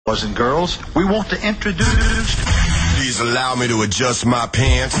Boys and girls, we want to introduce... Please allow me to adjust my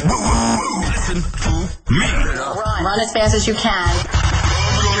pants. Listen to me. Run as fast as you can. I'm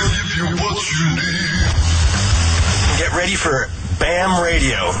gonna give you what you need. Get ready for BAM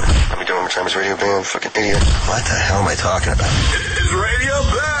Radio. Let me do it one more time. It's Radio BAM. Fucking idiot. What the hell am I talking about? It's Radio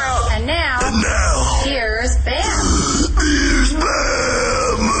BAM. And now, here's BAM. Here's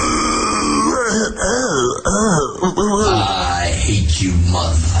BAM. I hate you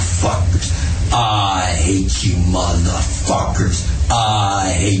motherfuckers. I hate you motherfuckers.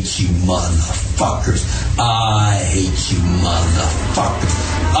 I hate you motherfuckers. I hate you motherfuckers.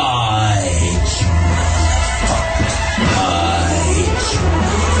 I hate you motherfuckers. I hate you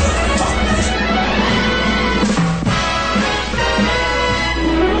motherfuckers.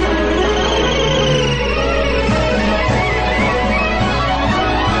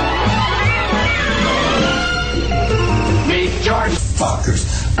 Meet George fuckers.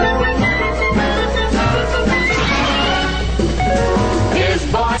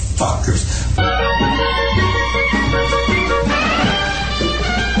 Fuckers.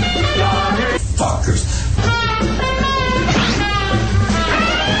 Fuckers.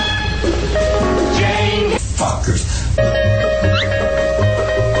 Jane. Fuckers.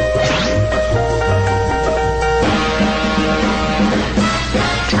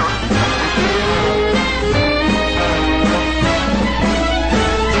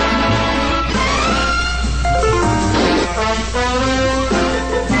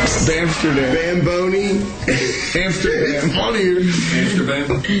 Amsterdam. Bamboni. Amsterdam. Funnier. Amsterdam.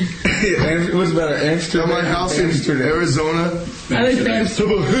 What's better? Amsterdam. My house in Arizona. I like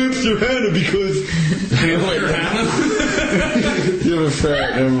Amsterdam. I'm a hipster Hannah because. You have a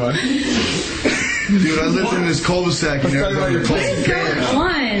ferret, never mind. Dude, I lived in this cul-de-sac in Arizona.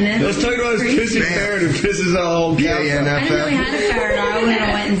 Let's talk about his pissing ferret who pisses all Yeah, I didn't really have a ferret. I wouldn't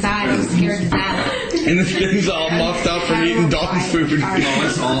have went inside. I was scared to death. And the thing's all muffed up from eating dog food.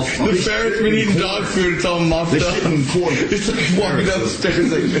 That's awful. The ferret's been eating dog food, it's all muffed up. It's like walking down the stairs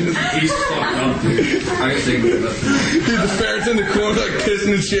like this. He's fucked up, dude. I gotta take it. Dude, the ferret's in the corner like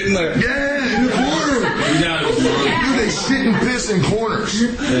pissing and shitting like... Yeah, in the corner. Dude, they shit and piss in corners. In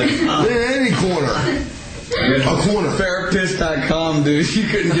any corner. A corner. Ferretpiss.com, dude. You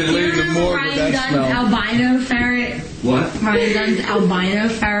couldn't get laid no more with that smell. Albino ferret. What? Ryan Dunn's albino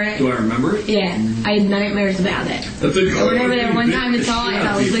ferret. Do I remember it? Yeah, I had nightmares about it. I went over there one time and saw it, and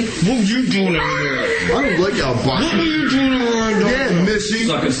I was like, What are you doing over there? I don't like albino. What are you doing over there? Yeah, Missy.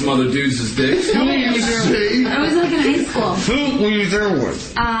 Sucking some other dudes' dicks. See? I was like in high school. Who were you there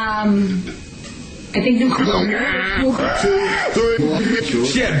with? I think the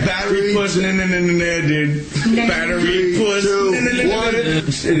She had battery puss in there, dude. Battery puss.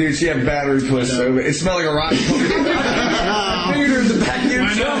 Dude, she had battery puss. So it smelled like a rotten puppy. I figured her in the back of your I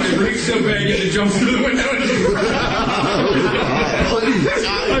know, it reeks so bad you had to jump through the window.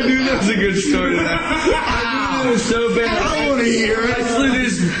 I knew that was a good story to that. I knew it was so bad. I don't want to hear it. I slid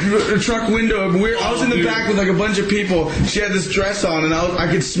this truck window. I was in the back with like a bunch of people. She had this dress on, and I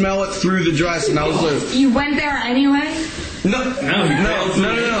could smell it through the dress, and I was like... You went there anyway? No.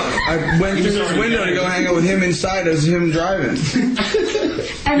 I went through this window to go hang out with him inside as him driving.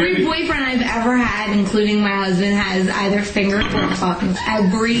 Every boyfriend I've ever had, including my husband, has either fingered or fucking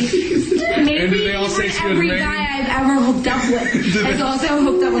every. Maybe And did they all say she was every Megan? guy I've ever hooked up with has also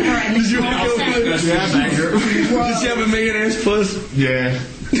hooked up with her. And Did you Did she have a Megan ass puss? Yeah.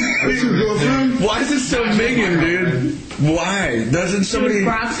 Why is it so Megan, dude? Why? Doesn't somebody...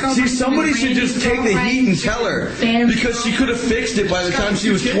 See, somebody should just take the heat and tell her. Because she could have fixed it by the time she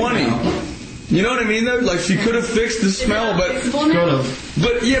was 20. You know what I mean, though? Like, she could have fixed the smell, but...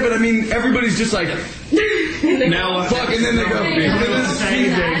 But, yeah, but I mean, everybody's just like... Now, fuck, and then they go...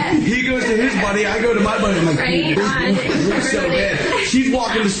 He goes to his buddy, I go to my buddy. I'm like, dude, this is so bad. She's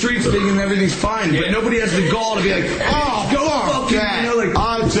walking the streets thinking everything's fine, but nobody has the gall to be like, oh, go fuck you, you know, like...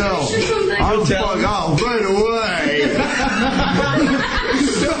 I'll tell. I'll right away.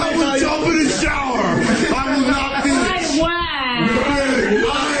 I will jump in the shower. I will not be...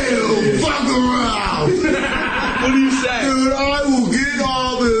 I'll fuck around. What do you say? Dude, I will get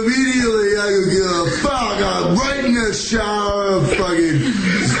off immediately. I can get a fuck right in the shower. Fucking...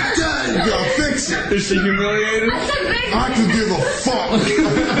 I'll fix it. Is she humiliated? I could give a fuck.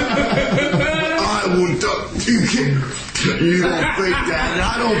 I will do... You don't fake that, and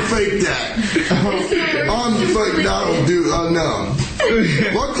I don't fake that. I'm fake. I don't do. No.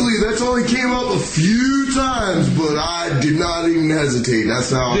 Luckily, that's only came up a few times, but I did not even hesitate.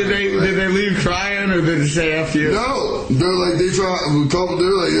 That's how. Did they leave crying, or did they say F you? No, they're like they try.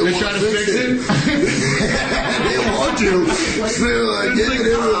 They're like they try to fix it. They want to. Smell like that.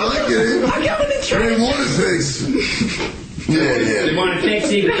 They were liking it. I got in the trash. They want to fix. Yeah. They want to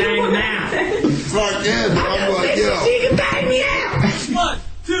fix you, bang them out. Fuck yeah, but I'm like, yo. You can bang me out. 1,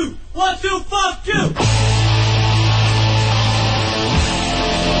 2, 1, 2, fuck you.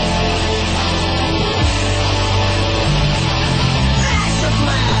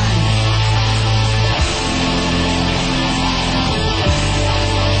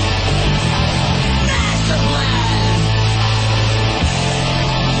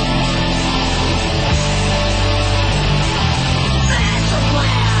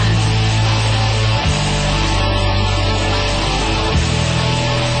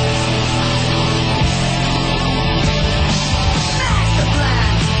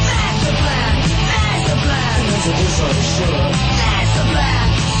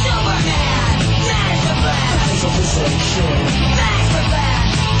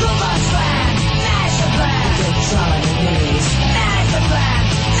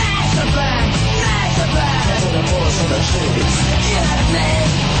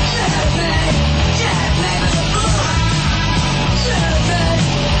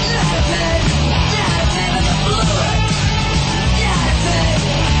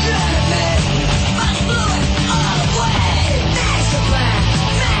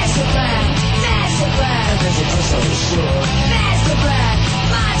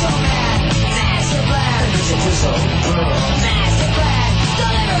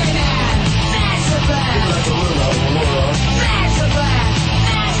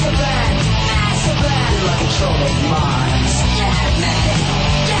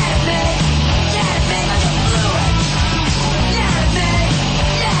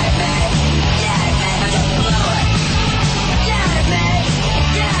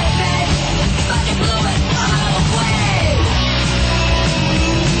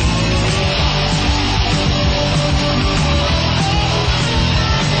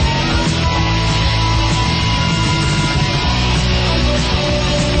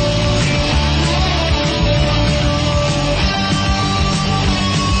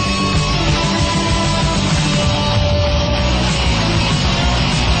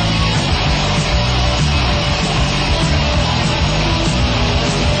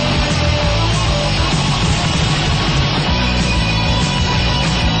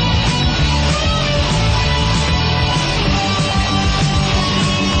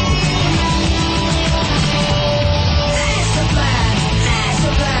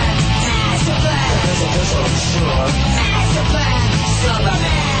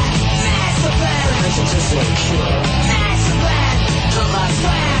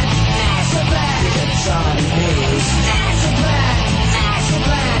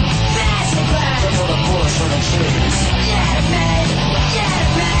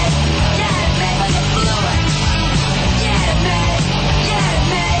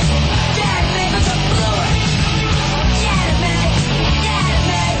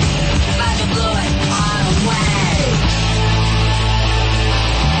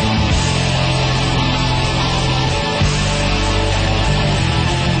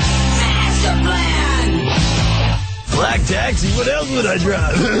 Taxi, what else would I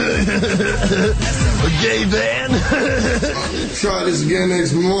drive? A gay van? Try this again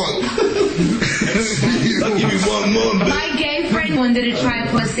next month. I'll give you one more. My gay friend wanted to try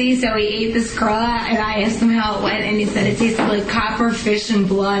pussy, so he ate this girl out, and I asked him how it went, and he said it tasted like copper, fish, and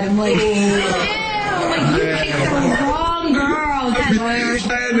blood. I'm like, ew, like you picked the wrong girl. I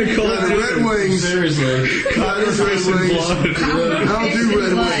had to call it Red Wings. Seriously. Copper, fish, and blood. I'll do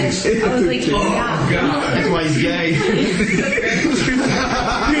Red Wings. I was like, Oh, God. That's why he's gay.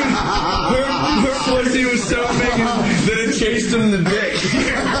 Her pussy was so big that it chased him in the dick.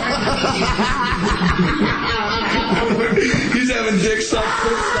 He's having dick suck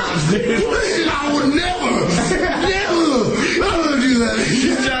quick stops, dude. I would never do that.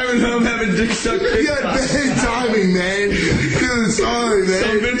 He's driving home having dick suck quick You got stops. bad timing, man. Dude, sorry, So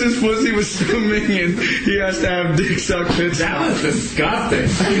man. Vince's pussy was so minging, he has to have dick suck pit That was disgusting. I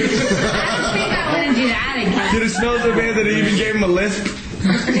don't think I want to do that again. Did it smell so bad that it even gave him a lisp?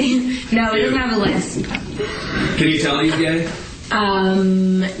 No, he doesn't have a lisp. Can you tell he's gay?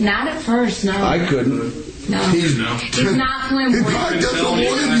 Not at first, no. I couldn't. No. He's It's not He probably flamboyant. doesn't want to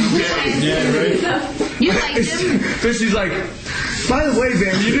be gay. Yeah, right? You liked him? Fishy's like, by the way,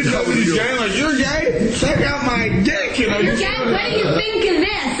 Van, you didn't know that he's gay? Like, you're gay? Check out my dick. You know, You're gay? What do you think of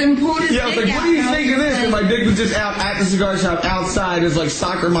this? And pulled his Yeah, I was dick like, out. what do you think of this? And my dick was just out at the cigar shop outside as like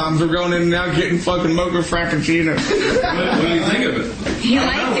soccer moms were going in and out getting fucking mocha frappuccino. What do you think of it? He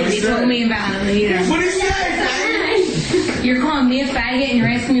liked it. He told me about it later. What do you say? You're calling me a faggot and you're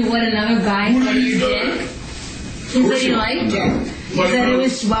asking me what another guy said you did? He said he liked it. He said it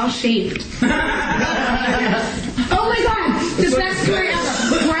was well shaped. Oh my god, the best story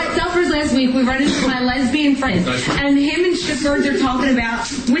ever. We're at Selfers last week. We run into my lesbian friends, and him and Shipbirds are talking about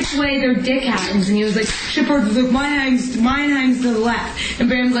which way their dick hangs. And he was like, Shipbirds was like, mine hangs to the left. And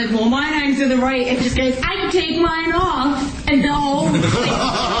Bam's like, well, mine hangs to the right. And just goes, I can take mine off. And the whole thing. And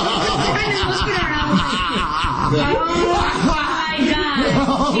then looking at her, I was like, oh my god.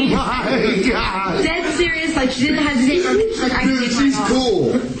 Oh my god. Dead serious, like she didn't hesitate. She's like, I can Dude, take mine she's off.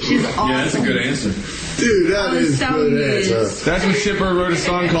 cool. She's awesome. Yeah, that's a good answer. Dude, that is so good good. answer. That's when Shipper wrote a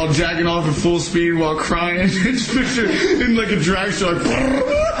song called Jacking Off at Full Speed While Crying. It's pictured in like a drag show. Like,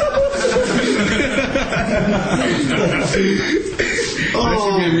 that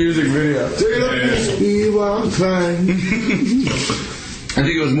should be a music video. Take up the speed while I'm crying. I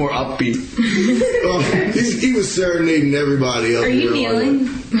think it was more upbeat. He was serenading everybody up Are you there. kneeling?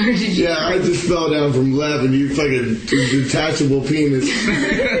 Or did you? Yeah, I just fell down from laughing. You fucking detachable penis.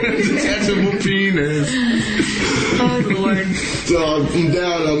 Detachable penis. Oh Lord. So I'm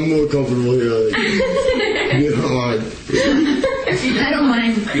down. I'm more comfortable here. You know, I don't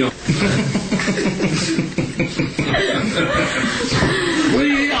mind. what are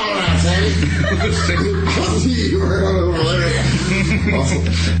you yelling at, Sammy? You were over there.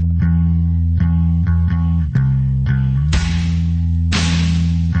 Awesome.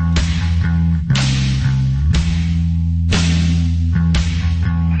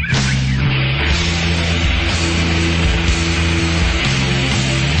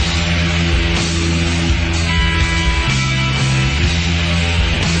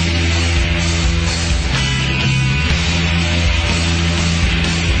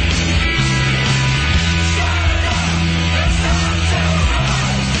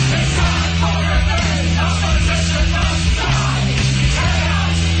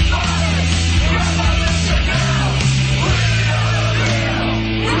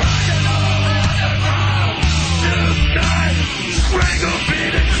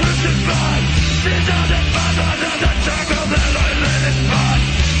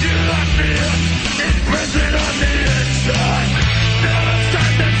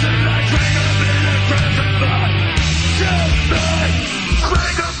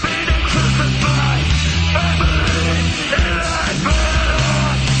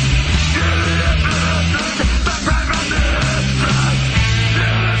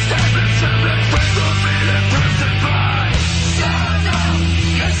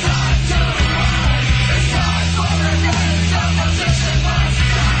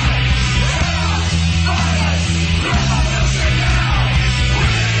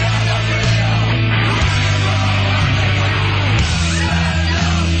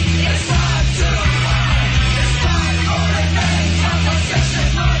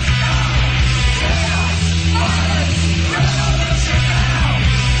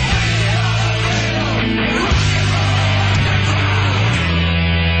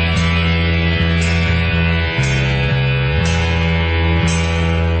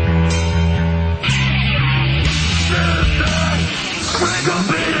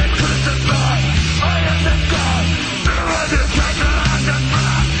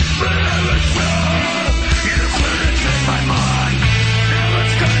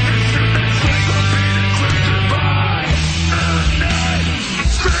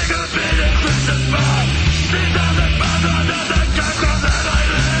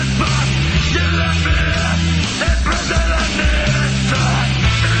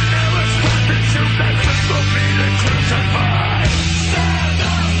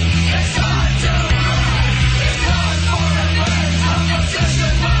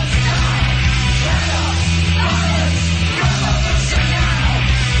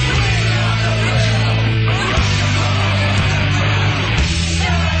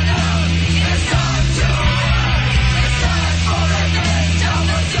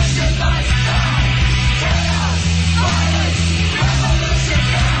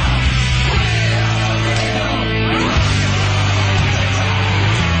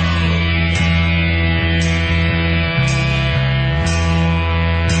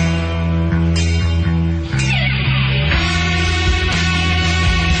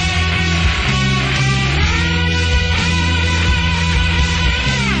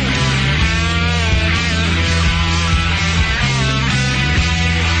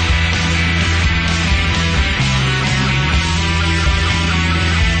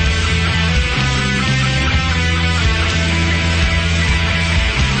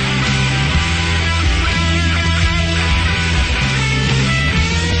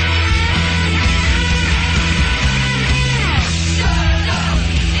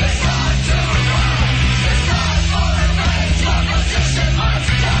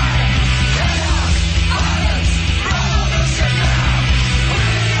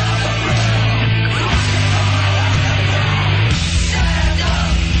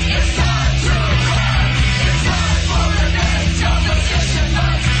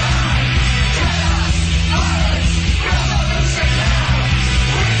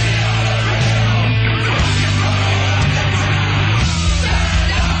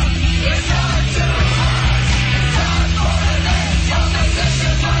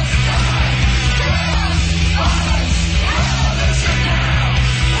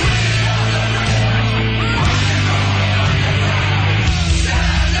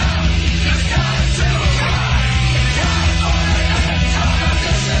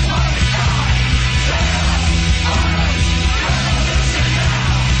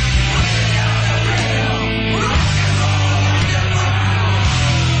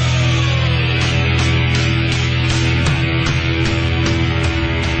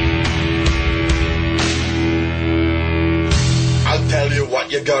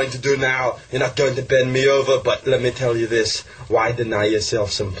 you're going to do now. You're not going to bend me over, but let me tell you this. Why deny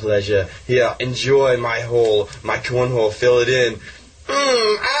yourself some pleasure? Here, enjoy my cornhole, fill it in.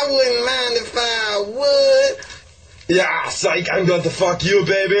 I wouldn't mind if I would. Yeah, psych, I'm going to fuck you,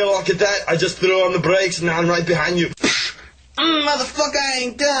 baby. Look at that. I just threw on the brakes and now I'm right behind you. Motherfucker, I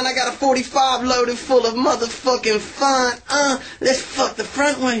ain't done. I got a 45 loaded full of motherfucking fun. Let's fuck the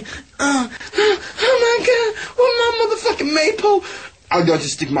front way. Oh my god, what my motherfucking maypole? I'm going to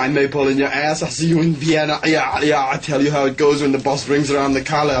stick my maypole in your ass. I'll see you in Vienna. Yeah, I tell you how it goes when the boss brings around the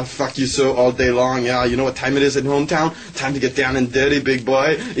collar. I'll fuck you so all day long. Yeah, you know what time it is at hometown? Time to get down and dirty, big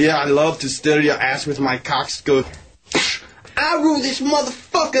boy. Yeah, I love to stir your ass with my cockscope. I rule this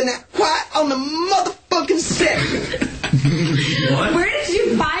motherfucker now. Quiet on the motherfucking set. What? Where did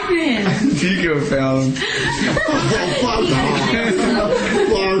you find him? Tico found him.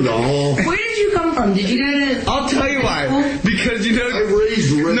 Where did you come from? Did you go to... I'll tell you why. Because, you know... I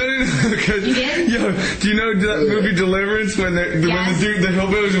raised Rick. No. Because, you did? Yo, do you know that movie Deliverance when the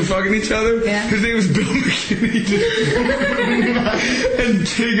hillbillies were fucking each other? Yeah. His name was Bill McKinney. And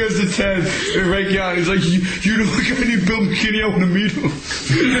he goes to Ted and Ray Young. He's like, you know what guy named Bill McKinney? I want to meet him.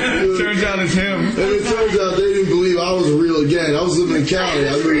 Turns out it's him. And it turns out they didn't believe I was a real gang. I was living in Cali.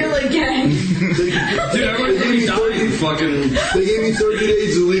 Real again. Dude, everybody's dying. They gave me 30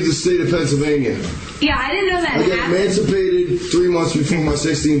 days to leave the state of Pennsylvania. Yeah, I didn't know that. I got emancipated 3 months before my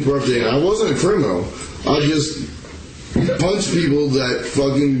 16th birthday, and I wasn't a criminal. I just punched people that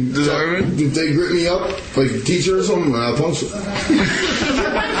fucking deserve it. If they grip me up, like a teacher or something, I punch them.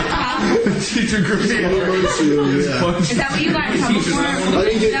 Teacher gripped me up. Yeah. Is that what you got in trouble for? I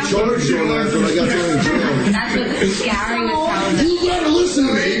didn't get charged on that, but I got thrown in jail. That's what the Gary was telling us. You gotta listen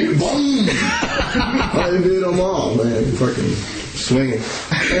to me. Boom. I hit them all, man. Fucking swinging.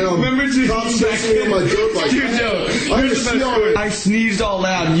 And Remember cops chasing me on my dirt bike. Dude, Joe, I sneezed all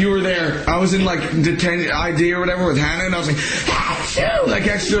loud and you were there. I was in like detention ID or whatever with Hannah and I was like, achoo, like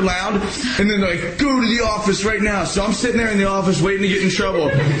extra loud. And then they're like, go to the office right now. So I'm sitting there in the office waiting to get in trouble.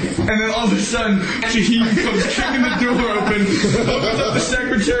 And then all of a sudden, Shaheen comes kicking the door open, opens up the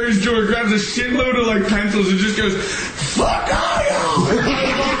secretary's door, grabs a shitload of like pencils and just goes, fuck all y'all!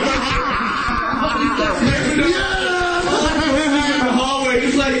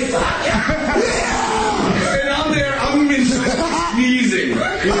 It's like, and I'm there, I'm sneezing.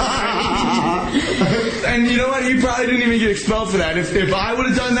 And you know what? He probably didn't even get expelled for that. If I would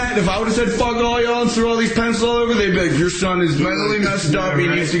have done that, if I would have said fuck all y'all and threw all these pencils all over, they'd be like, your son is mentally messed up. He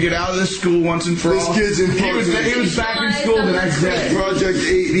needs to get out of this school once and for all. This kid's in He was back in school the next day. Project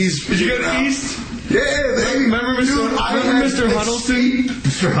 8. Did you go to East? Yeah, baby. Remember Mr. Huddleston?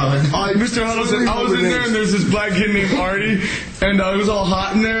 Mr. Huddleston. I was in there and there's this black kid named Artie and it was all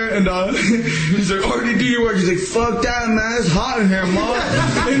hot in there and he's like, Artie, do your work. He's like, fuck that, man. It's hot in here, Mom.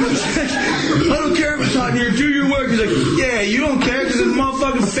 And he's like, I don't care if it's hot in here. Do your work. He's like, yeah, you don't care because there's a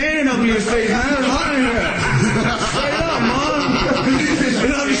motherfucking fan up in your face, man. It's hot in here. Straight up, Mom.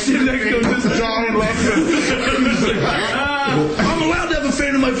 And I'm just sitting next to him, this John Ruffin. He's like, I'm allowed to have a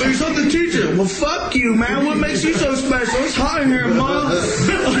fan in my face. I'm the teacher. Well, fuck you, man. What makes you so special? It's hot in here, Mom.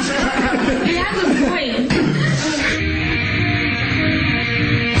 He has a point.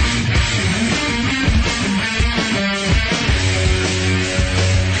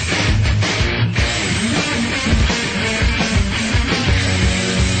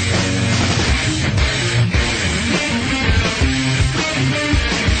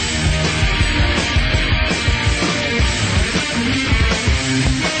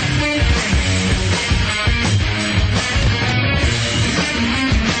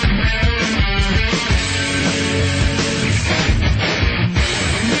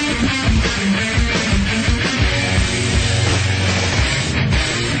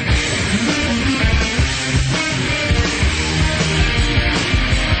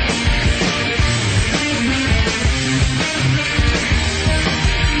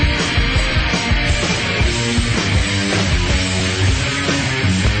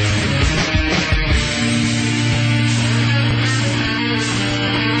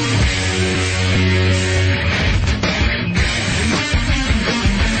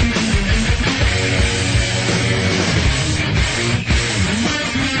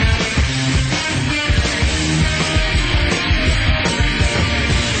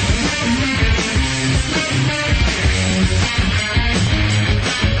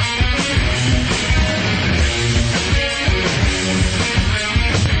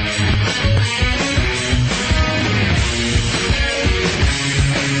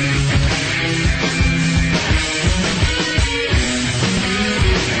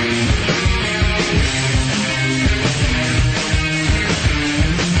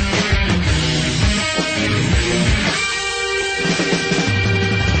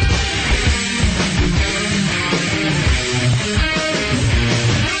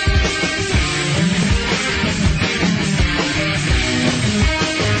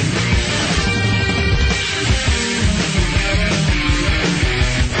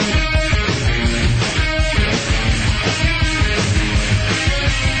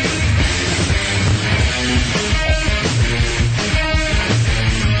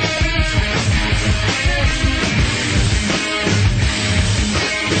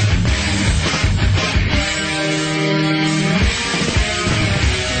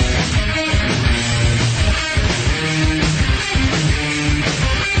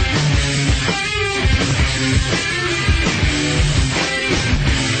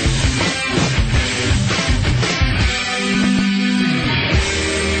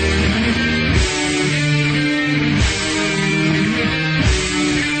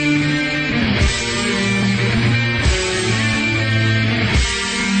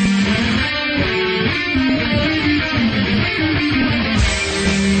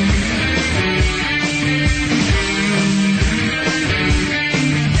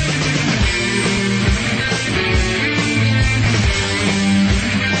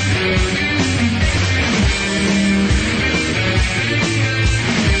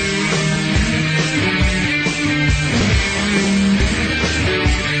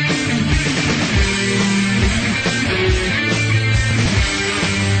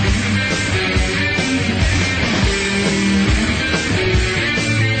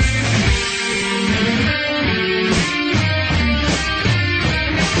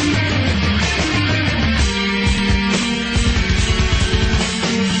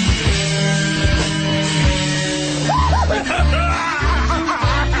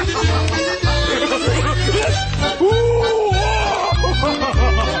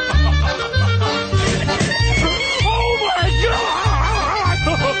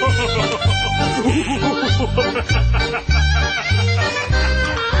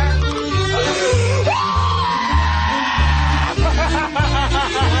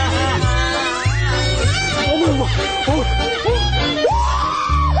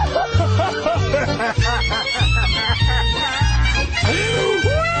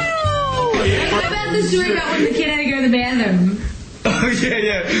 about the story about when the kid had to go to the bathroom? Oh,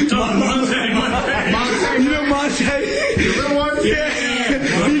 yeah. Monte. You know Monte? The little one? Yeah.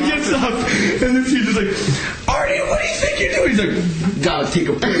 He gets up, and the teacher's like, Artie, what do you think you're doing? He's like, gotta take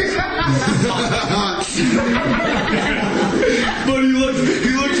a piss. But he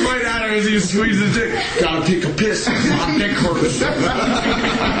looks right at her as he squeezes his dick. Gotta take a piss. My dick hurts.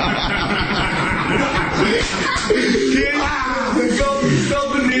 Felt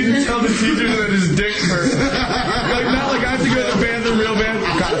the need to tell the teacher that his dick hurts. Like, not like I have to go to the bathroom real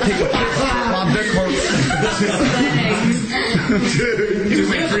bad. Gotta take a piss. My dick hurts. There's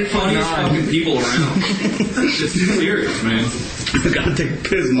like 3 funny fucking people around. It's just serious, man. I gotta take a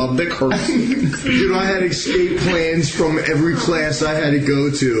piss. My dick hurts. Dude, I had escape plans from every class I had to go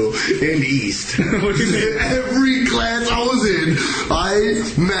to in East. What do you mean? Every class I was in, I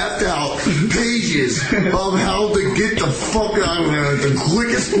mapped out pages of how to get the fuck out of there at the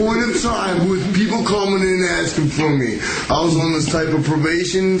quickest point in time with people coming in asking for me. I was on this type of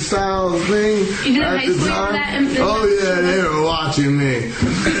probation style thing You did a at high the school time. that? Oh yeah, they were watching me.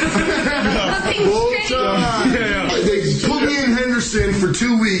 Full time. They put me in Henderson for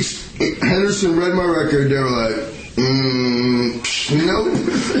 2 weeks. Henderson read my record. They were like, nope.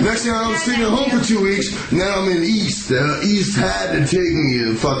 Next thing I was sitting at home for 2 weeks. Now I'm in East. East had to take me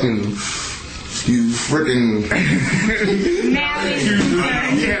to fucking. You freaking.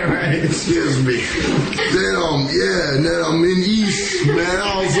 Yeah, right. Excuse me. Then I'm in East, man.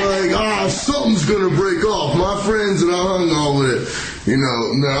 I was like, something's gonna break off. My friends and I hung on with it. You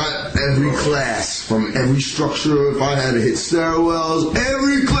know, not every class, from every structure. If I had to hit stairwells,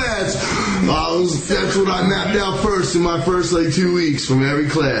 every class. That's what I mapped out first in my first 2 weeks from every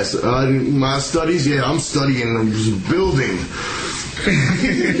class. My studies, I'm studying a building. Then,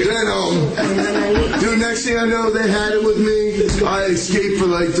 dude, next thing I know, they had it with me. I escaped for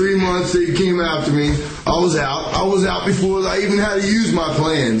 3 months. They came after me. I was out before I even had to use my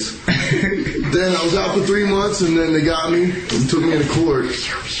plans. Then I was out for 3 months, and then they got me and took me to court.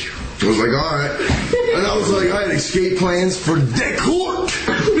 I was like, all right. And I was like, I had escape plans for the court.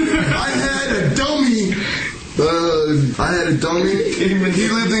 I had a dummy. He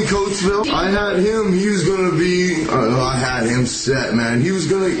lived in Coatesville. I had him. He was going to be. I had him set, man. He was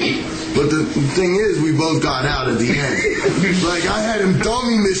going to. But the thing is, we both got out at the end. I had him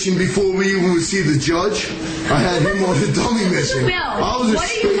dummy mission before we even would see the judge. I had him on the dummy mission. Bill, what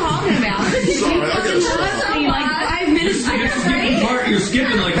are you talking about? Sorry, I gotta stop. 5 minutes ago, right? Part you're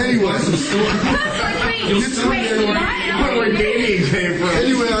skipping Anyway. some story.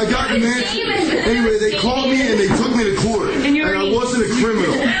 Anyway, I got in there. Anyway, they called me and they took me to court. And I wasn't a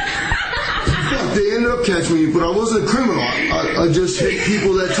criminal. They ended up catching me, but I wasn't a criminal. I just hit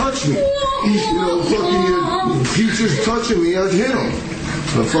people that touched me. Fucking teachers touching me, I'd hit them.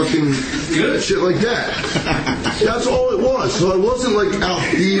 Fucking shit like that. That's all it was. So I wasn't out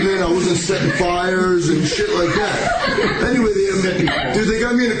thieving. I wasn't setting fires and shit like that. Anyway, they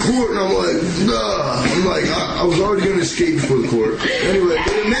got me in the court, and I'm like, nah. I was already going to escape before the court. Anyway,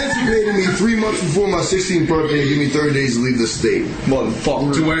 they emancipated me 3 months before my 16th birthday and gave me 30 days to leave the state.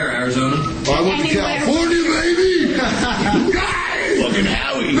 Motherfucker. To where, Arizona? I went to California, baby! Fucking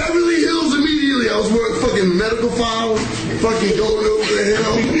Howie. Beverly Hills immediately. I was wearing fucking medical file, fucking going over the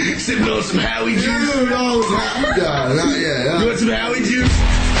hill. Sipping on some Howie juice. Dude, I was happy. Not yet. You want some Howie juice?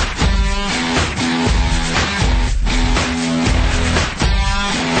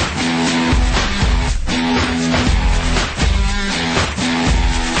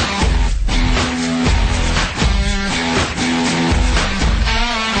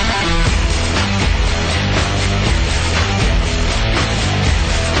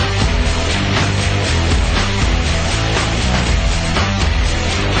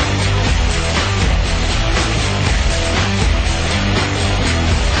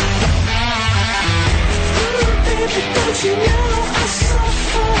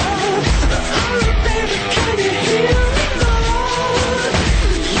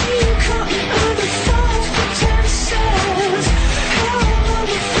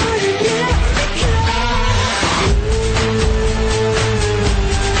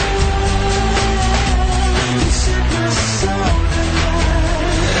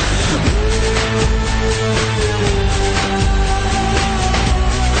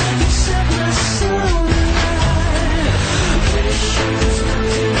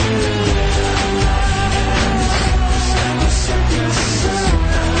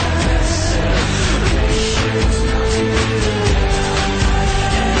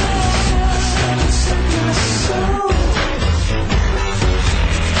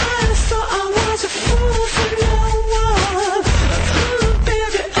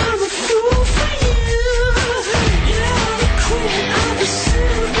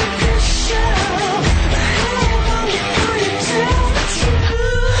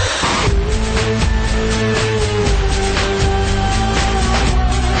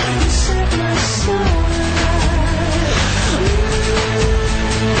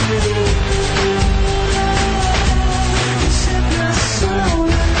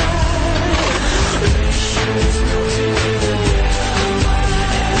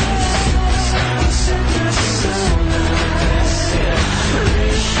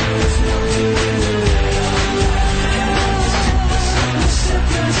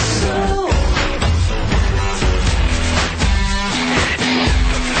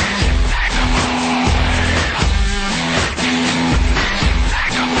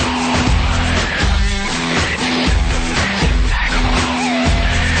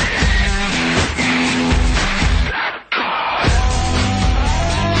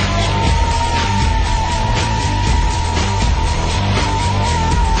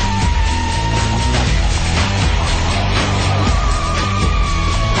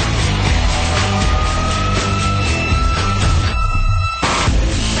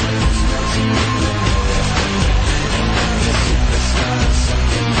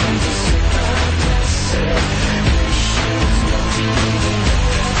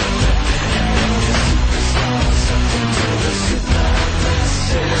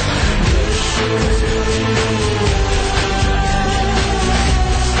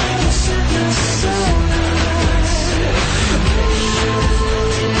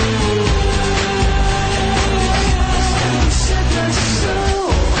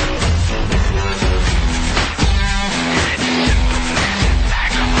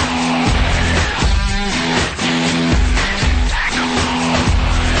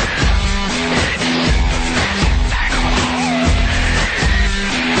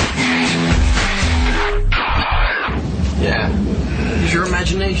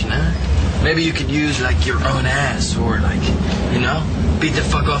 situation, huh? Maybe you could use, like, your own ass or, like, you know, beat the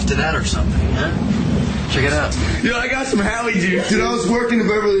fuck off to that or something, huh? Check it out. Yo, I got some Howie juice. Dude, I was working in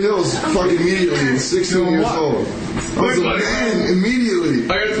Beverly Hills fucking immediately at 16 years old. I was a man immediately.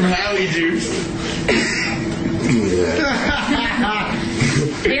 I got some Howie juice.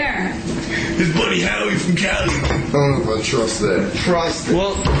 Here. His buddy Howie from Cali. I don't know if I trust that. Trust it.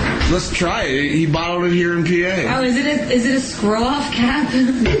 Well, let's try it. He bottled it here in PA. Oh, is it a scroll off cap?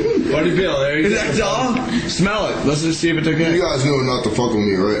 Buddy Bill, there you go. Is that all? Smell it. Let's just see if it's okay. You guys know not to fuck with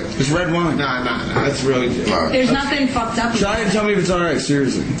me, right? It's red wine. Nah. That's really good. Right. There's nothing fucked up. Try and tell me if it's alright,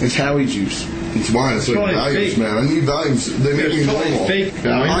 seriously. It's Howie juice. It's wine. It's like values, man. I need values. They make me normal.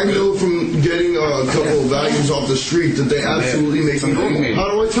 I know from getting a couple of values off the street that they absolutely make me normal.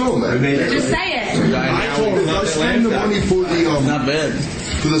 How do I tell them that? Just say it. I told them if I spend the money for the not bad.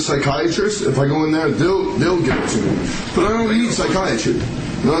 For the psychiatrist, if I go in there, they'll give it to me. But I don't need psychiatry.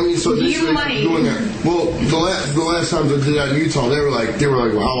 You know what I mean? So this doing that. Well, the last time I did that in Utah, they were like,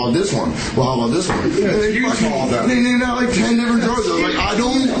 well, how about this one? Well, how about this one? Yeah, and they named out like 10 different drugs. I was like, I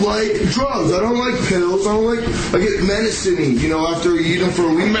don't like drugs. I don't like pills. I get medicine-y, you know, after you eat them for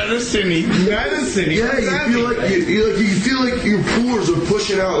a week. Medicine-y. Yeah, you feel like your pores are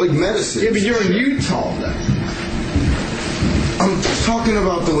pushing out like medicine. Yeah, but you're in Utah then. I'm talking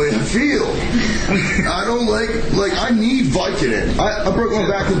about the way I feel. I don't like I need Vicodin. I broke my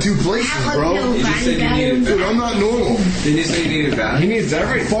back in 2 places, bro. Dude, I'm not normal. Did you say you needed that? He needs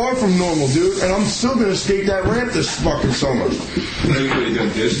everything. Far from normal, dude. And I'm still gonna skate that ramp this fucking summer. You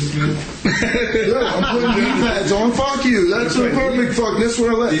doing dishes, man? Yeah, I'm putting knee pads on. Fuck you. That's the perfect fuck. That's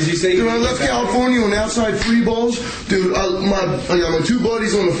where I left. Did you say dude, I left California on the outside free bowls. Dude, I got my 2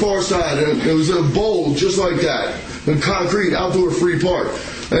 buddies on the far side, and it was a bowl just like that. In concrete outdoor free park.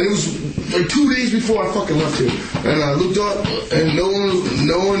 And it was like 2 days before I fucking left here. And I looked up and no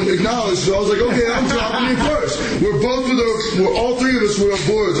one acknowledged. So I was like, okay, I'm dropping in first. We're all 3 of us were on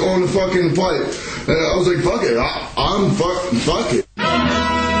boards on the fucking pipe. And I was like, fuck it. Fuck it.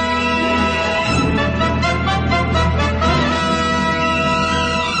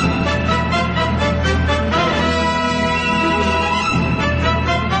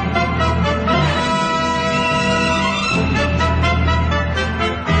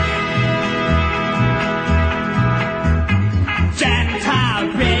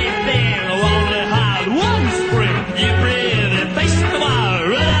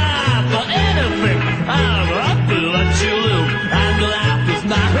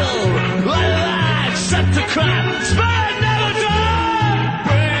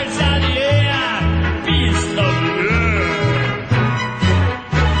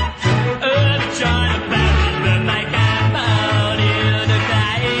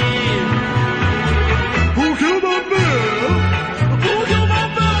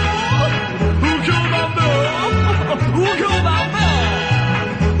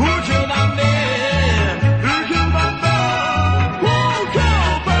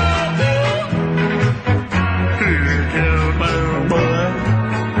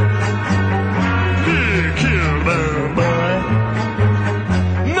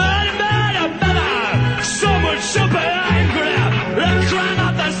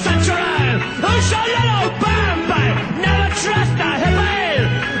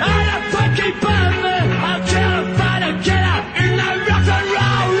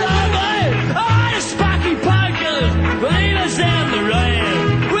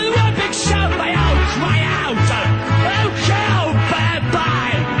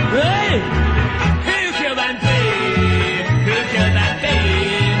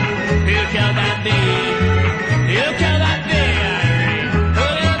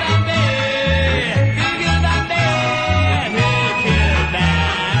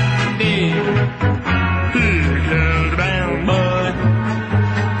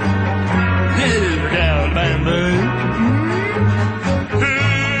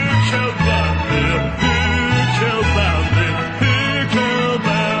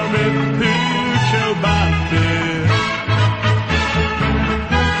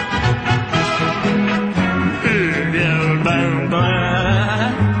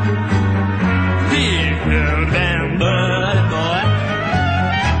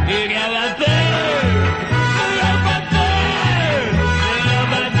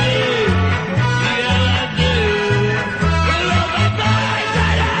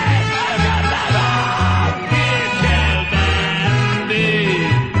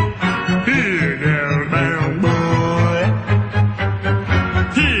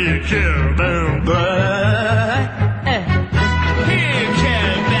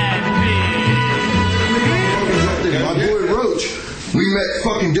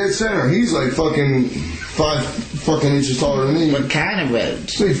 fucking dead center. He's like fucking 5 fucking inches taller than me. What kind of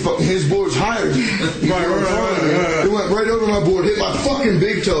wedge? His board's higher. Right. It went right over my board, hit my fucking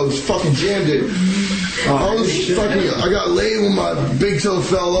big toes, fucking jammed it. I got laid when my big toe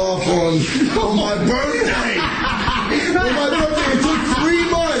fell off on my birthday. On my birthday, it took 3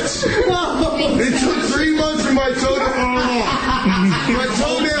 months. It took 3 months for my toe to fall off. My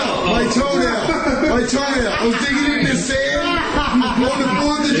toenail. I was digging in the sand on the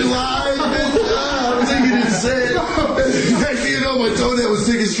 4th of July. I was digging in the sand. Next thing you know, my toenail was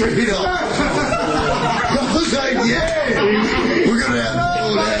sticking straight up. I was like, yeah, we're going to have to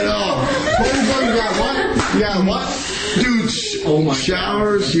pull that off. You got what? You got what? Dude,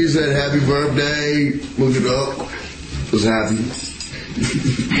 shower. She said, happy birthday. Look it up. Was happy.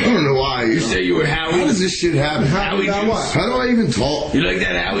 I don't know why. You say you were Howie? How does this shit happen? Howie juice? How do I even talk? You like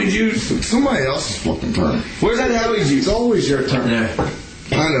that Howie juice? It's somebody else's fucking turn. Where's that Howie juice? It's always your turn. Yeah.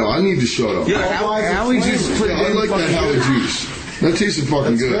 I know. I need to shut up. Yeah, Howie juice is pretty good. I like that Howie juice. That tasted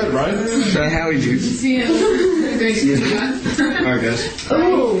fucking good. Right? That Howie juice. Alright, guys.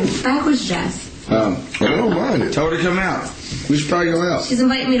 Oh, that was Jess. I don't mind it. Tell her to come out. We should probably go out. She's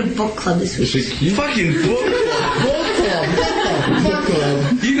inviting me to book club this week. Fucking book club. Book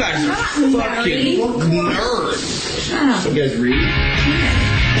club. You guys are fucking nerds. Shut up. So you guys read?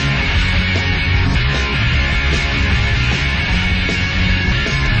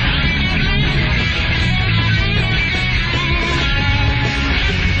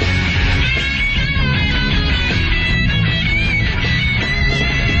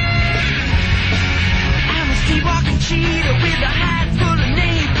 Cheetah with a hat full of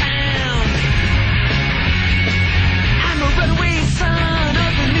napalm. I'm a runaway son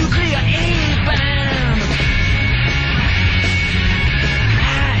of the nuclear A-bomb.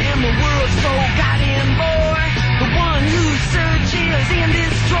 I am a world's forgotten boy, the one who searches and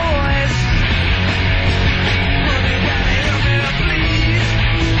destroys. Somebody gotta help me, please.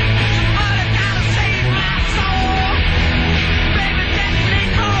 Somebody gotta save my soul. Baby, that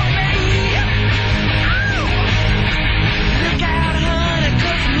ain't for me. Look out, honey,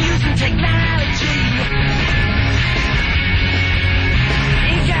 'cause I'm using technology.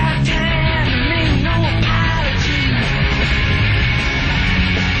 Ain't got time to make no apology.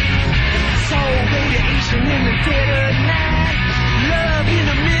 So radiation in the dead of night, love in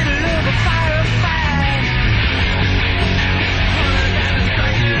the middle of a firefight. Honey, gotta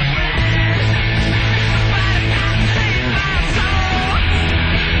save your mind. Somebody gotta save my soul.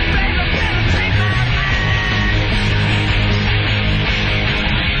 Baby, better take my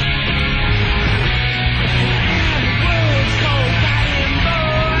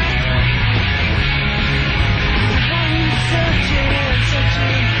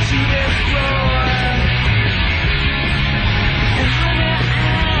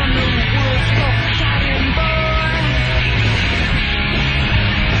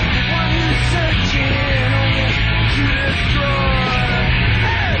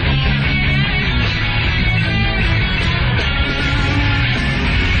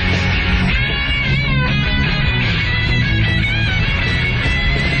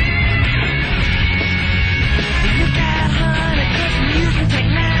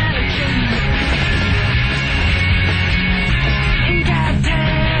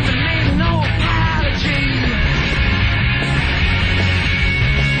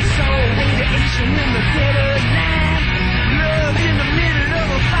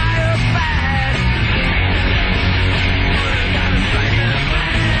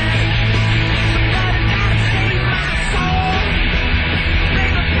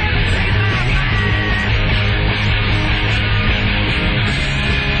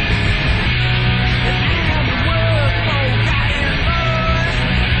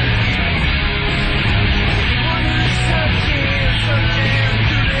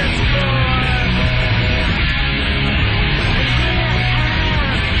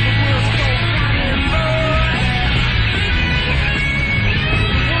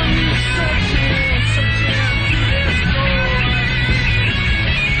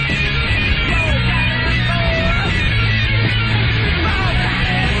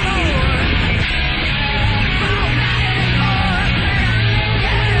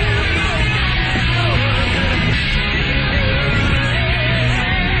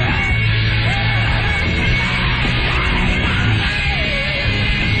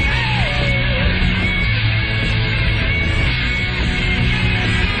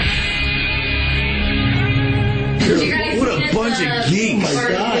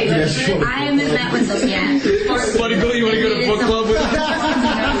I haven't met with them yet. Buddy Bill, you want to go to book club with us?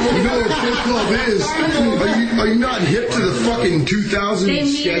 club is. Are you not hip to the fucking 2000 They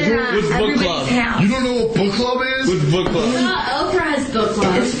meet schedule? at What's book everybody's club? house. You don't know what book club is? What's book club? Oprah has book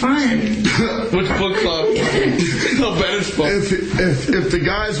club. It's fun. What's book club? I'll bet it's fun. If the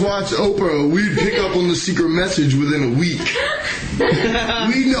guys watch Oprah, we'd pick up on the secret message within a week.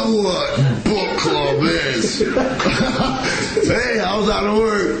 We know what book club is. Hey, how's that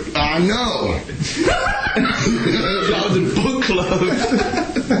work? I know. That was a book club.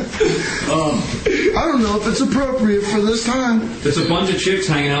 I don't know if it's appropriate for this time. There's a bunch of chicks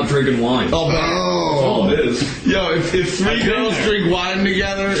hanging out drinking wine. Oh, man. That's all it is. Yo, if three girls drink wine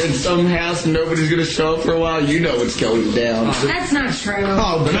together in some house and nobody's gonna show up for a while, you know what's going down. That's not true.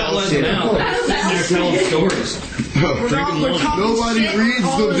 Oh, They're not letting them out. They're telling stories. Nobody reads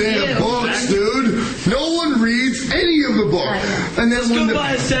the damn books, dude. No one reads any of the books. And then when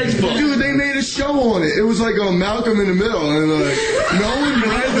buy a sex book. dude, they made a show on it. It was like Malcolm in the Middle, and like no one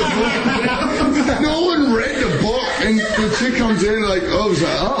read the book. No one read the book, and the chick comes in like, oh, it's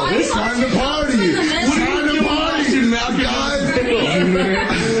like, oh, it's time to party. It's time to party, guys.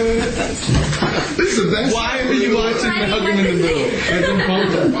 This is the best. Why are you watching Malcolm in the Middle?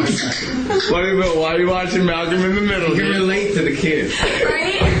 Why are you watching Malcolm in the Middle? You can relate to the kid.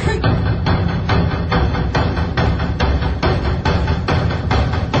 Right?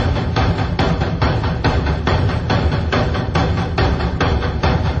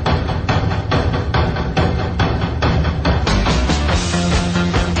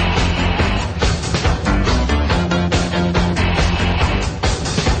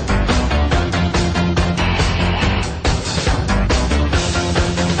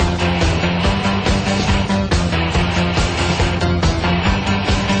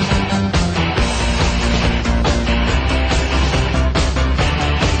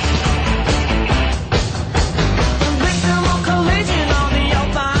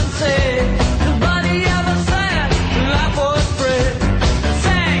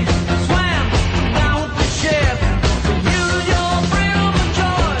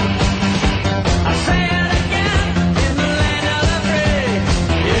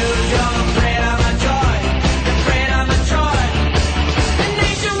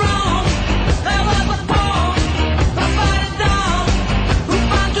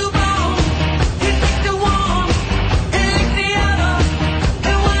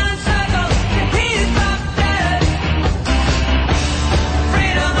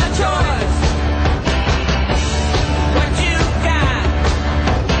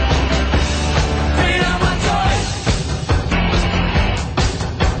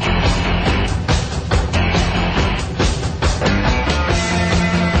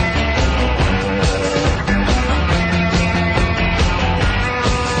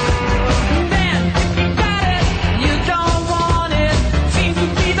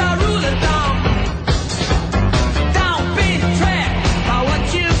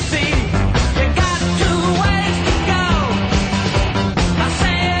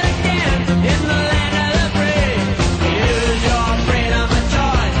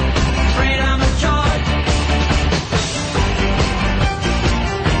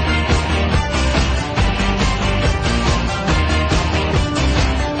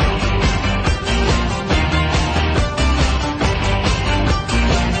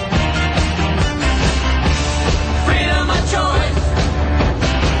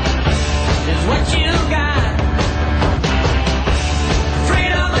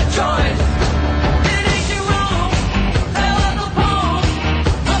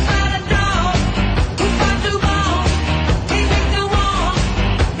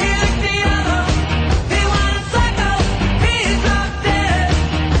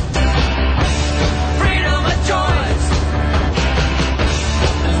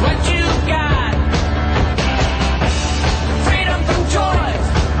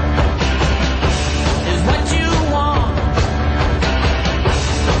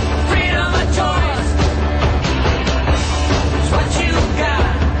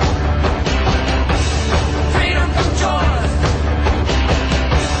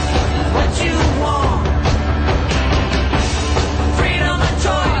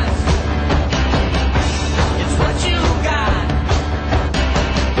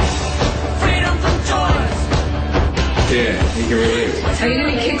 Yeah, you can relate. Are you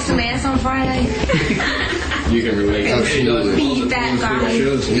gonna kick some ass on Friday? You can relate. Absolutely. Beat that guy. Yes, Do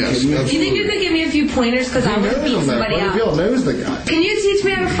you think absolutely. you could give me a few pointers because I want to beat somebody Buddy up? Bill knows the guy. Can you teach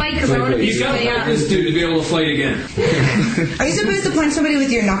me how to fight because I want to beat He's got to somebody fight up? this dude to be able to fight again. Are you supposed to punch somebody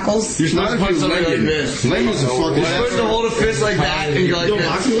with your knuckles? You're supposed to punch somebody like this. Layman's a fucking. You're supposed to hold a fist like that and go like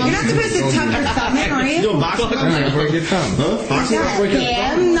this. You're not supposed to tuck your thumb in, are you? You doing boxing gloves? Break your thumb. Huh? Boxing gloves?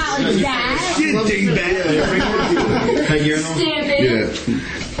 Yeah, not like that. Shit, dingbat. Hey, you're in Stamp it. Yeah.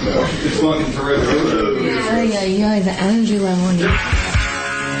 It's fucking forever. Yeah, the energy level on you.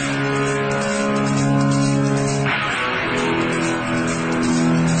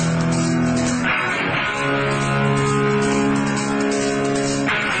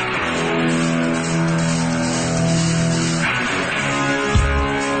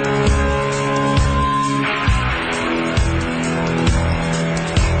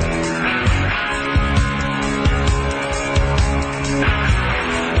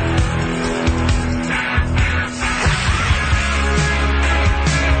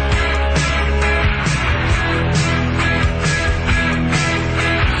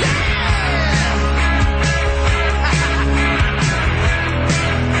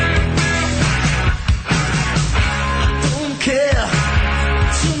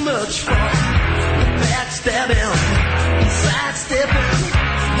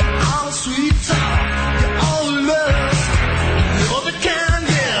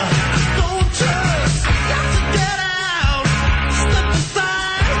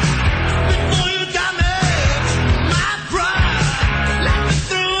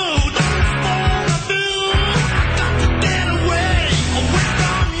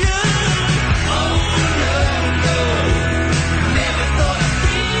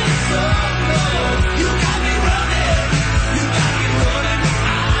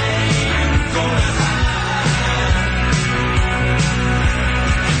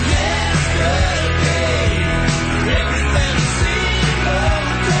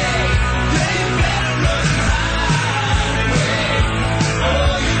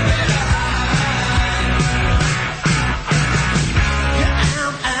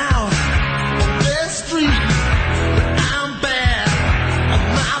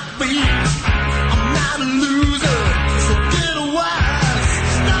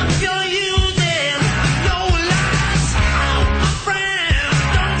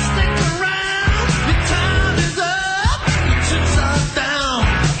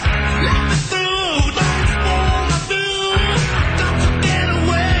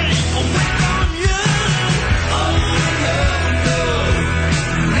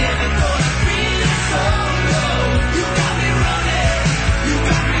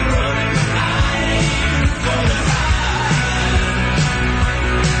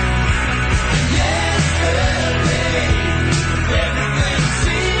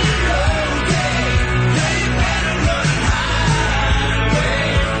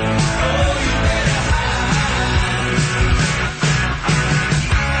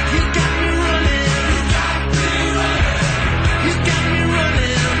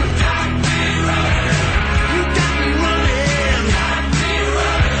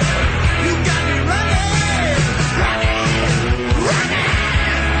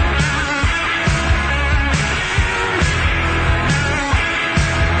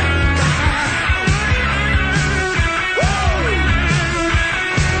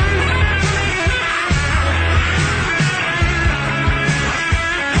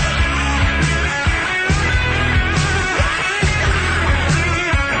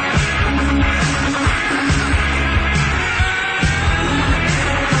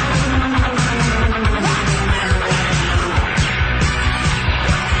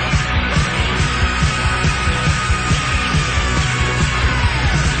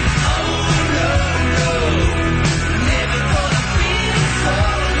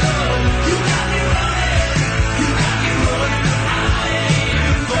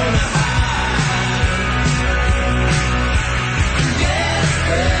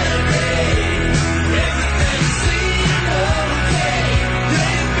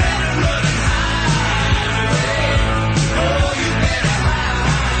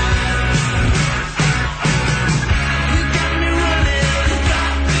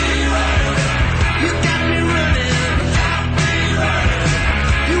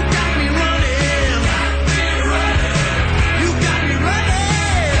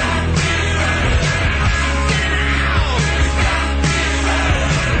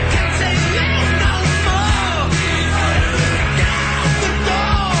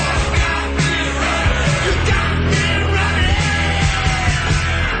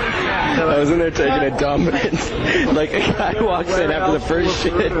 I was in there taking a dump, and like a guy walks in after the first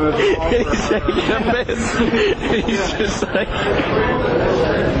shit, and he's taking a piss, and he's just like,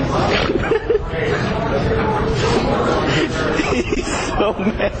 he's so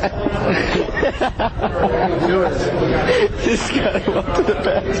mad. This guy walked to the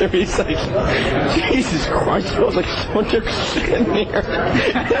bathroom, he's like, Jesus Christ, I was like, someone took shit in here.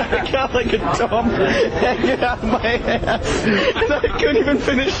 I got like a dump hanging out of my ass, and I couldn't even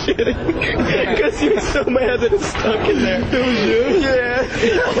finish shitting because he was so mad that it stuck in there. It was you?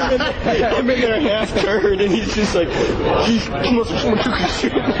 Yeah. I'm in there half covered, and he's just like, someone took a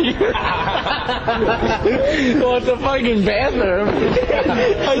shit in here. Well, it's a fucking bathroom.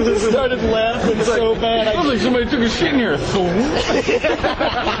 I just started laughing so bad. I was like, somebody took a shit in here.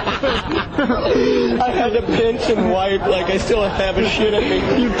 I had to pinch and wipe, like I still have a shit in me.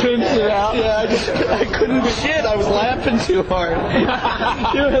 You pinched it out? Yeah, I couldn't shit. I was laughing too hard.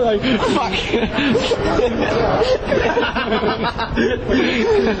 You were like, fuck.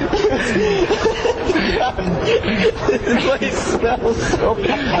 This place smells so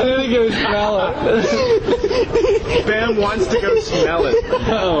bad. I didn't go smell it. Bam wants to go smell it.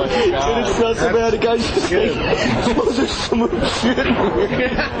 Oh my god. And it smells so bad, the guy's just like, oh, there's so much shit in here.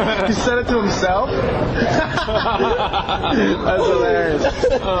 He said it to himself? That's hilarious.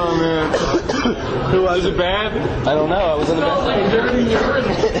 Oh, man. Who was it bad? I don't know. I was in the bathroom.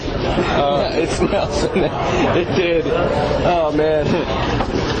 It smells in there. It did. Oh, man.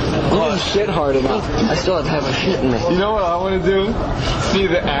 I didn't shit hard enough. I still have to have a shit in me. You know what I want to do? See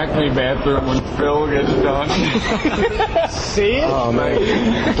the Acme bathroom when Phil gets done. See it? Oh, man.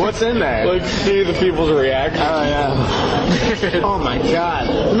 What's in there? Like, see the people's reaction. Oh, yeah. Oh, my God.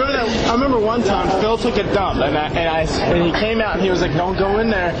 I remember one time Phil took a dump, and he came out, and he was like, don't go in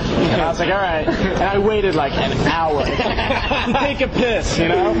there. And I was like, all right. And I waited like an hour to take a piss, you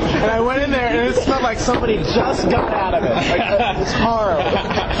know? And I went in there, and it smelled like somebody just got out of it. Like, it's horrible.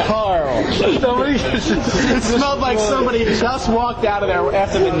 Horrible. It smelled like somebody just walked out of there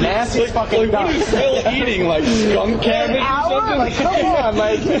after the nastiest fucking dump. What is Phil eating? Like skunk cabbage or something? Like, come on,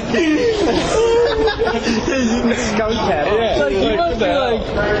 like... He's eating skunk cabbage. Yeah. Like,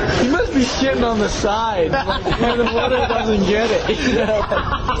 He must be shitting on the side. Where the water doesn't get it. He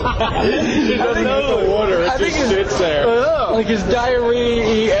doesn't get the water. It just sits there. Like his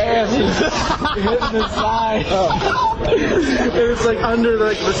diarrhea ass is hitting the side. And it's like under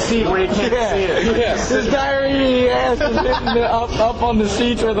like the seat where you can't see it. Yeah. His diarrhea ass is hitting it up on the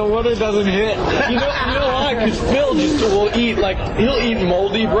seats where the water doesn't hit. You know why? Because Phil just will eat, like, he'll eat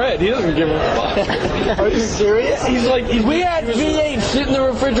moldy bread. He doesn't give a fuck. Are you serious? He's like, We had V8 sit in the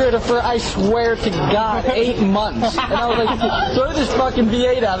refrigerator for, I swear to God, 8 months. And I was like, throw this fucking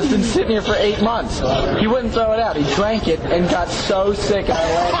V8 out. It's been sitting here for 8 months. He wouldn't throw it out. He drank it and got so sick and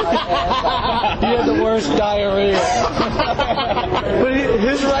I laughed my ass off. He had the worst diarrhea. But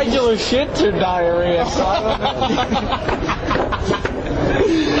his regular shits are diarrhea, so I don't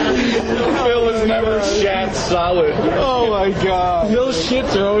Phil has never shat solid. Oh my God. Those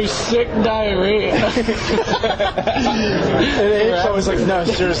shits are always sick diarrhea. And Abe's always like, no,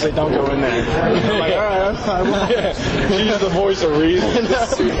 seriously, don't go in there. I'm like, all right, I won't. She's the voice of reason.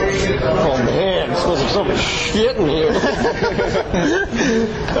 Oh man, it smells like so much shit in here.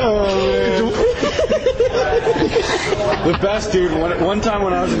 Oh, man. The best, dude, one time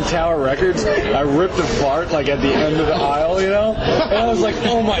when I was in Tower Records, I ripped a fart, like, at the end of the aisle, you know? And I was like,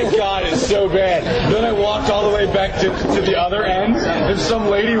 oh my God, it's so bad. Then I walked all the way back to the other end, and some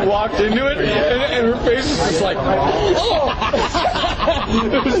lady walked into it, and her face was just like, oh!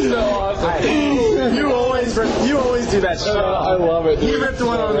 It was so awesome. You always do that shit. I love it. You ripped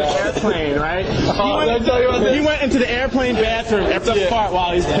one on the airplane, right? Did I tell you about that? He went into the airplane bathroom after the fart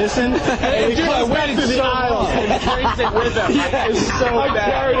while he's pissing, and he comes back through the aisle and carries it with him. It's so I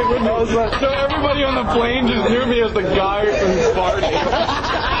bad. carried it with me. So everybody on the plane just knew me as the guy who's farting.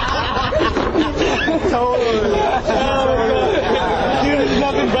 Totally. Dude, there's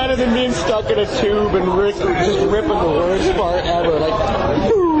nothing better than being stuck in a tube and just ripping the worst fart ever. Like,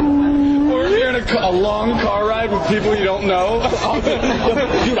 or you're in a long car ride with people you don't know.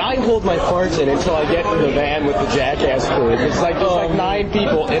 Dude, I hold my farts in until I get in the van with the Jackass crew. It's like there's like 9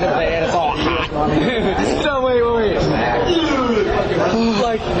 people in a van. It's all hot. No, wait.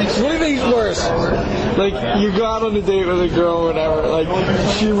 Like, what do you think's worse? Like, you go out on a date with a girl or whatever, like,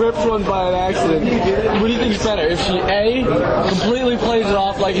 she rips one by an accident. What do you think's better? If she, A, completely plays it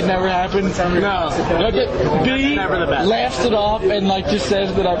off like it never happened? No. B, laughs it off and, like, just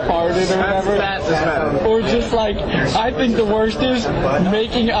says that I farted or whatever? That's better. Or just, like, I think the worst is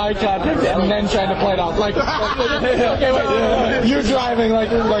making eye contact and then trying to play it off. Like, okay, wait, you're driving, like,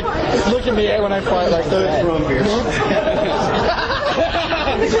 look at me when I fart like that.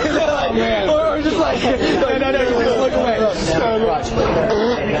 Oh, man. Or just like, no, just look away. Just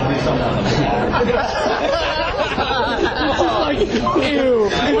like, ew.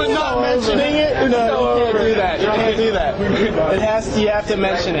 But not mentioning it? No, you can't do that. You can't do that. You have to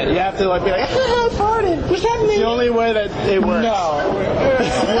mention it. You have to like be like, I farted. What's happening? It's the only way that it works. No.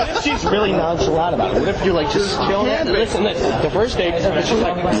 What if she's really nonchalant about it? What if you're like just chilling? Listen, the first date, she's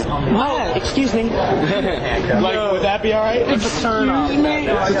like, oh, excuse me. Like, would that be alright? It's a turn off.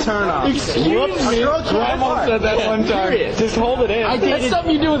 It's a turn off. Excuse me. I almost said that one time. Just hold it in. That's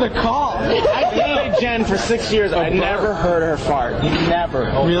something you do with a call. I dated Jen for 6 years. I never heard her fart.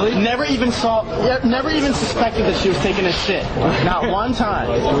 Never. Really? Never even suspected that she was taking a shit. Not one time.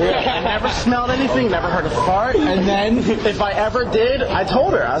 I never smelled anything, never heard a fart. And then, if I ever did, I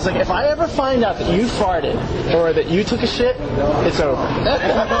told her. I was like, if I ever find out that you farted or that you took a shit, it's over.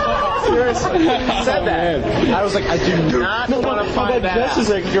 Seriously. I said that. I was like, I do not want to find that out. This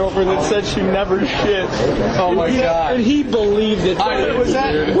is a girlfriend that said she never shit. Oh my god. And he believed it. What was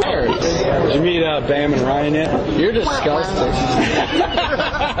that? Did you meet Bam and Ryan yet? You're disgusting.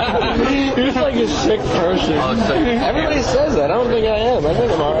 You're just like a sick person. Everybody says that. I don't think I am. I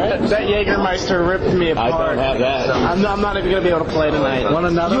think I'm alright. That Jägermeister ripped me apart. I don't have that. I'm not even going to be able to play tonight. Want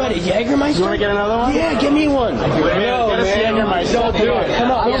another one? You had a Jägermeister? You want to get another one? Yeah, give me one. No, man. Jägermeister. Don't do it.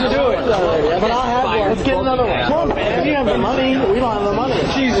 Come on, let's do it. But I'll have one. Let's get another one. Come on, man. You have the money. We don't have the money.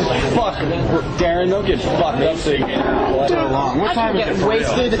 Jesus, fuck. Darren, don't get fucked up so you can play along. What time is it?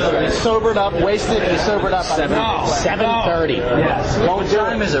 Wasted, sobered up, wasted, and sobered up. 7:30. Yes. What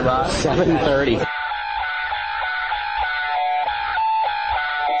time is it, Rob? 7:30.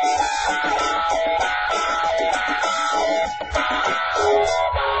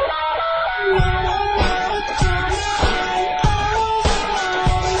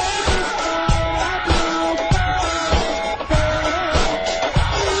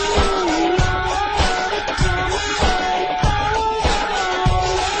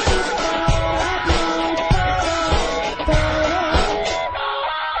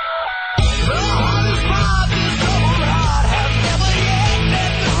 Oh,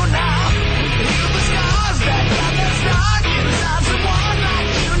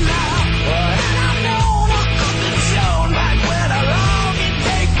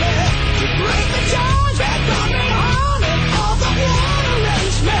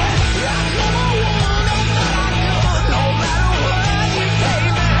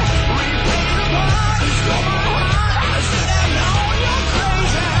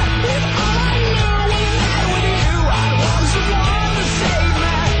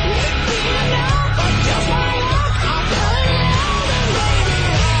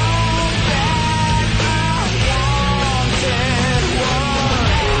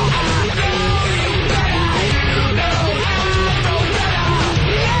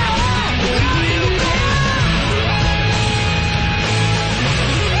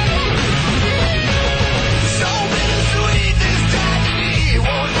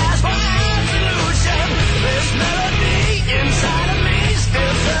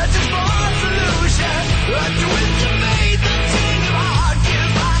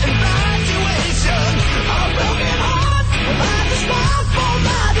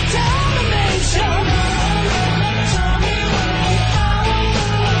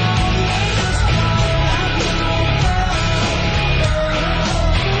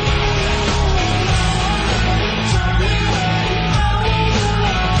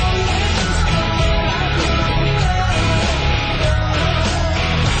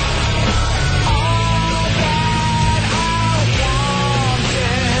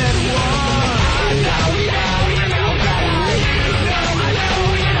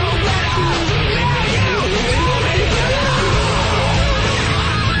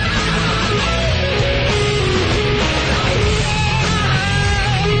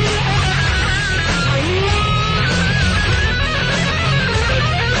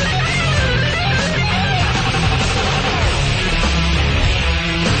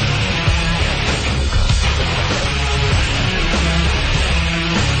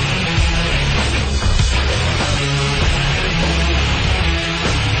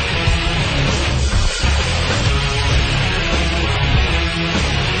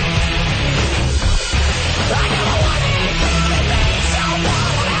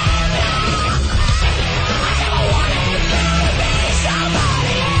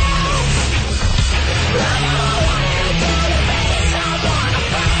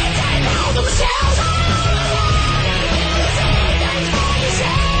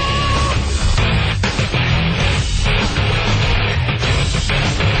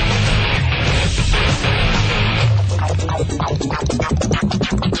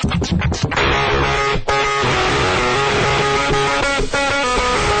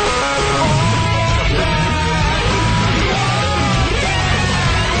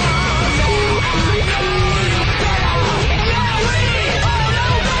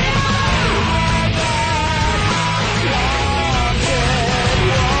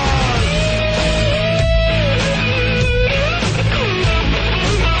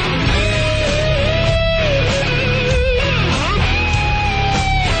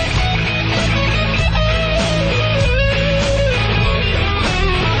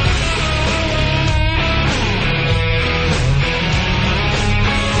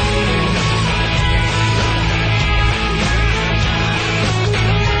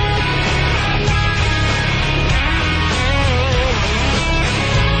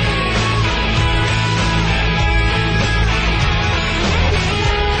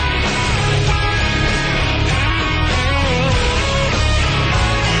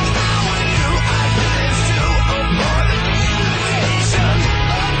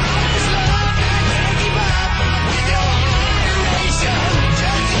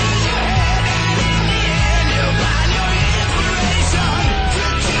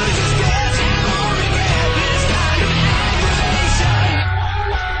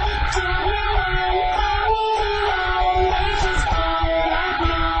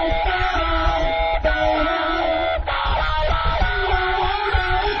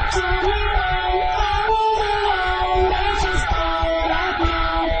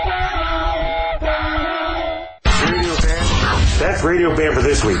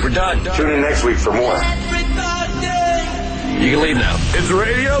 this week. We're done. Tune in next week for more. You can leave now. It's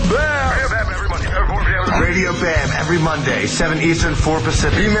Radio Bam. Radio Bam every Monday, 7 Eastern, 4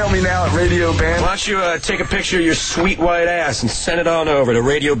 Pacific. Email me now at Radio Bam. Why don't you take a picture of your sweet white ass and send it on over to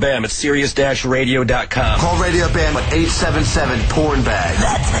Radio Bam at Sirius-Radio.com. Call Radio Bam at 877-PORN-BAG.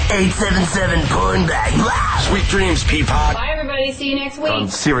 That's 877-PORN-BAG. Sweet dreams, Peapod. Bye, everybody. See you next week. On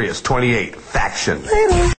Sirius 28 Faction. Later.